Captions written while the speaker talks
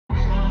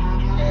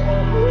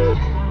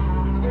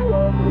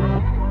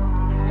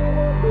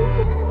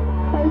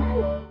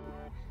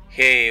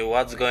Hey,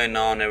 what's going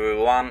on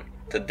everyone?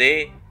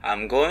 Today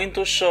I'm going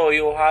to show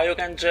you how you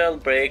can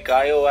jailbreak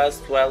iOS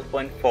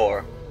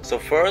 12.4. So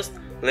first,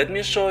 let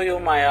me show you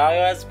my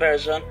iOS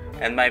version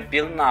and my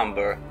build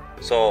number.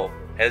 So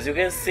as you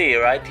can see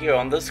right here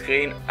on the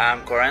screen,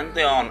 I'm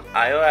currently on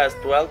iOS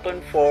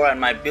 12.4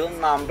 and my build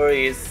number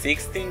is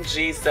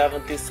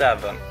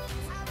 16G77.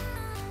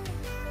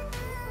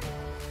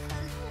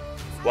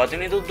 What you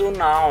need to do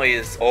now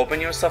is open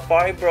your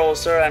Safari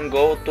browser and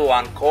go to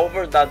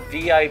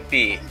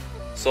Unc0ver.vip.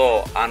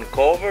 So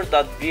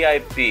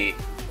Unc0ver.vip,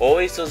 O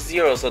is a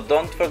 0, so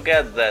don't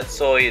forget that.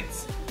 So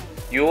it's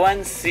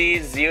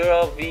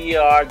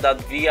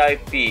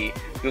unc0ver.vip.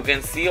 You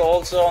can see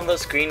also on the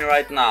screen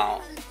right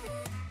now.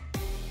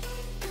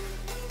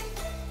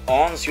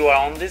 Once you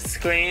are on this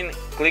screen,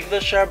 click the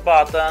share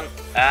button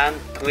and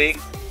click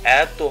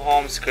add to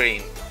home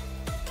screen.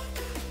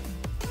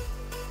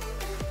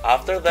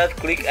 After that,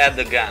 click add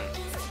again.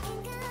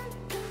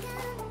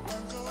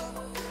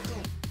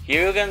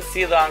 Here you can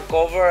see the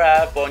Unc0ver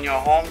app on your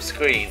home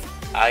screen.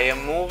 I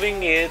am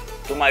moving it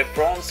to my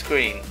front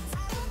screen.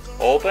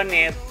 Open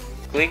it,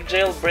 click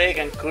jailbreak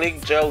and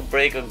click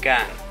jailbreak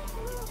again.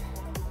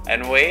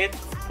 And wait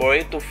for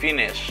it to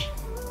finish.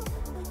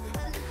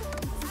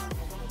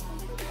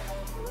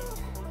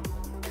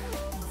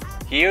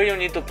 Here you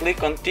need to click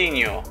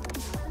continue.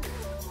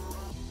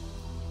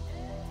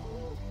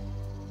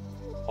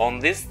 On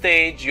this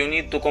stage you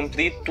need to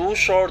complete 2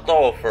 short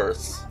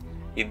offers.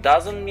 It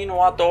doesn't mean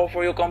what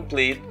offer you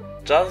complete,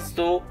 just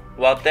do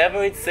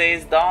whatever it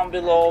says down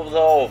below of the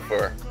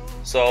offer.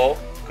 So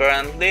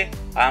currently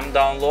I'm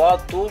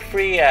downloading 2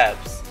 free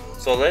apps,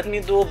 so let me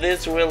do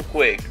this real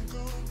quick.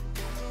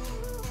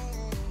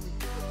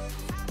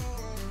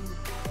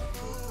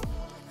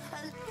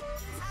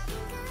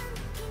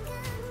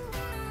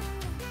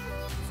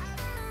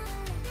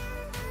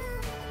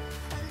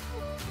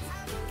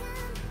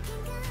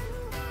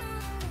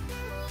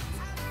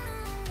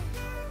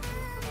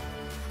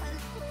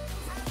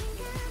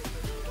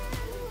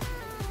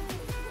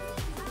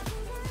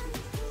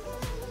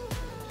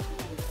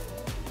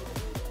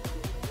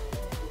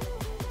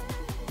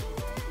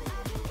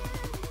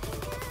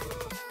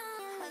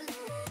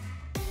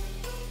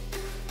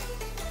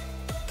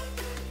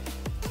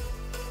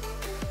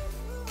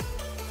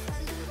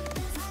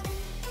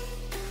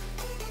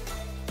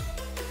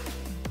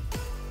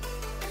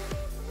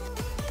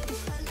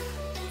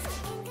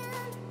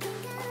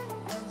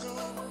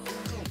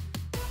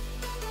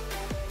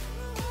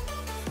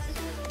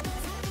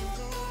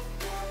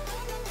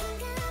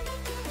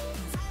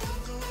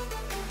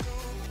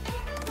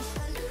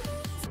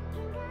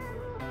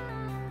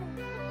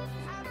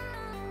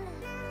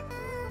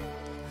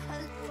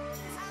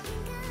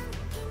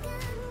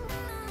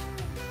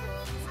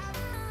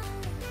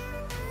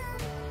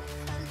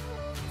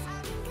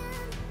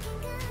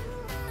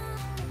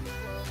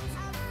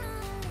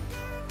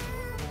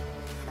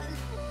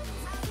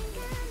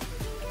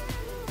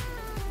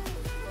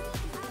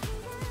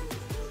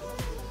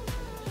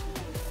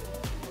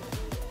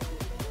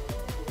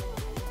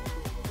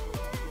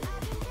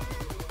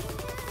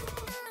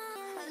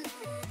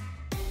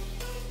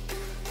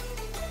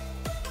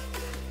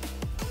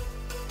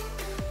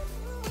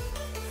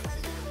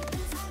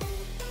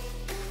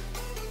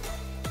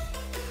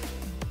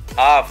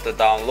 After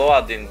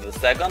downloading the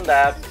second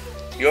app,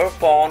 your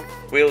phone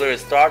will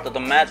restart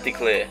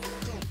automatically.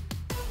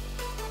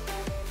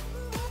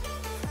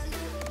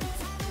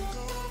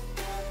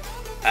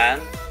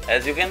 And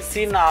as you can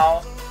see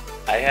now,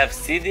 I have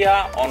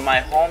Cydia on my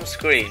home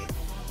screen.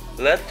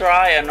 Let's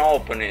try and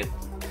open it.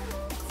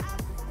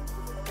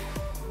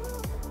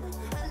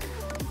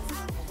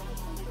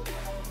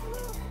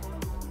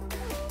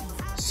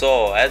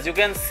 So as you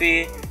can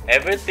see,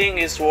 everything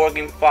is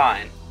working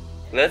fine.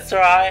 Let's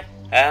try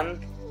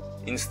and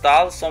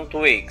install some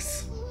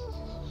tweaks.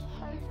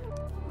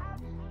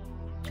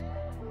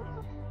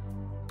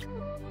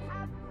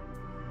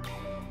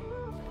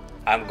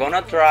 I'm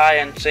gonna try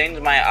and change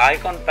my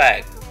icon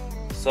pack.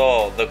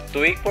 So the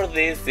tweak for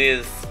this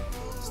is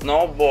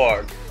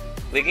snowboard.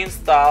 Click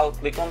install,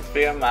 click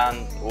confirm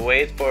and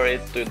wait for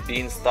it to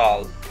be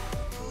installed.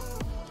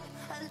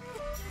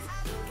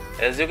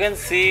 As you can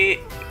see,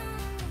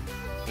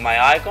 my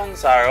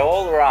icons are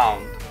all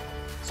round.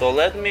 So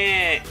let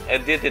me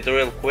edit it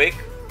real quick.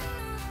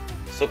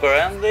 So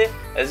currently,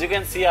 as you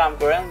can see, I'm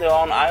currently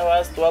on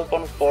iOS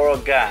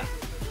 12.4 again.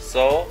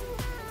 So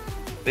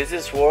this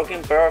is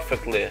working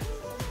perfectly.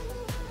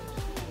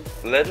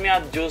 Let me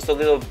adjust a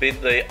little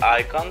bit the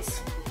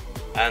icons,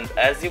 and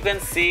as you can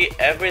see,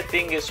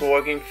 everything is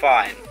working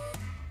fine.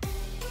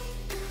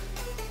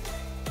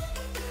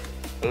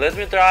 Let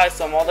me try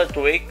some other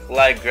tweak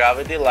like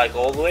gravity, like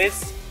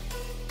always.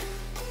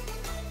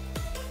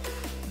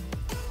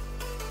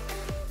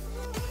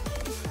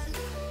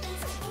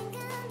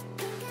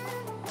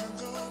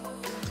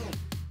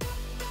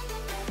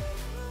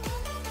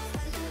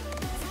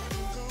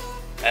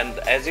 And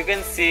as you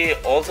can see,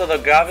 also the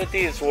gravity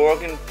is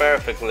working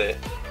perfectly.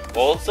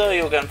 Also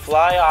you can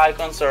fly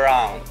icons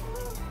around.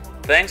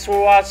 Thanks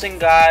for watching,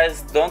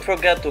 guys. Don't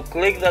forget to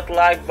click that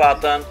like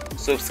button,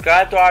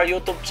 subscribe to our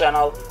YouTube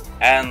channel,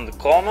 and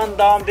comment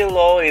down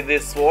below if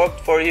this worked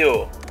for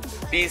you.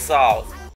 Peace out.